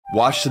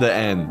Watch to the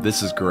end.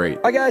 This is great.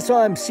 All right, guys, so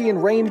I'm seeing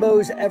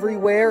rainbows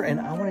everywhere, and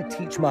I want to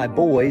teach my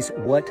boys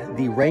what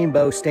the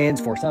rainbow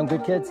stands for. Sound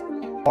good, kids?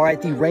 All right,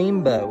 the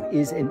rainbow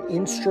is an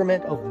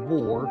instrument of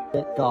war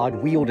that God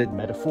wielded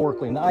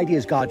metaphorically. And the idea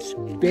is God's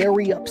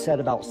very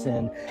upset about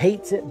sin,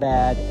 hates it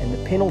bad, and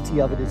the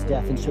penalty of it is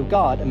death. And so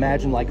God,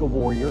 imagine like a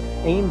warrior,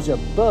 aims a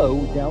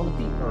bow down at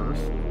the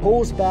earth,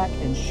 pulls back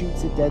and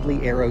shoots a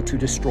deadly arrow to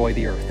destroy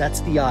the earth.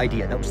 That's the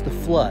idea. That was the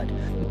flood.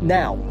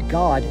 Now,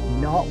 God,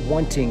 not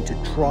wanting to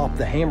drop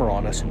the hammer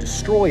on us and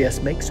destroy us,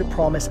 makes a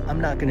promise,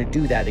 I'm not going to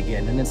do that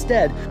again. And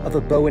instead of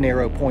a bow and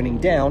arrow pointing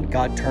down,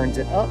 God turns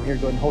it up. Here,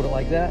 go ahead and hold it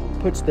like that.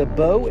 Puts the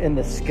bow in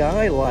the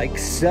sky like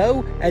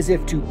so, as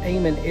if to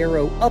aim an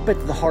arrow up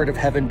at the heart of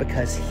heaven,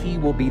 because he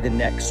will be the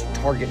next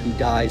target who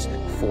dies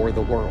for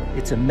the world.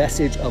 It's a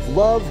message of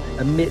love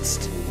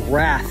amidst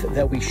wrath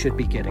that we should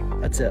be getting.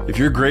 That's it. If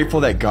you're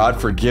grateful that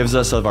God forgives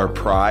us of our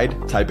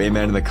pride, type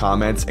amen in the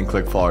comments and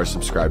click follow or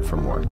subscribe for more.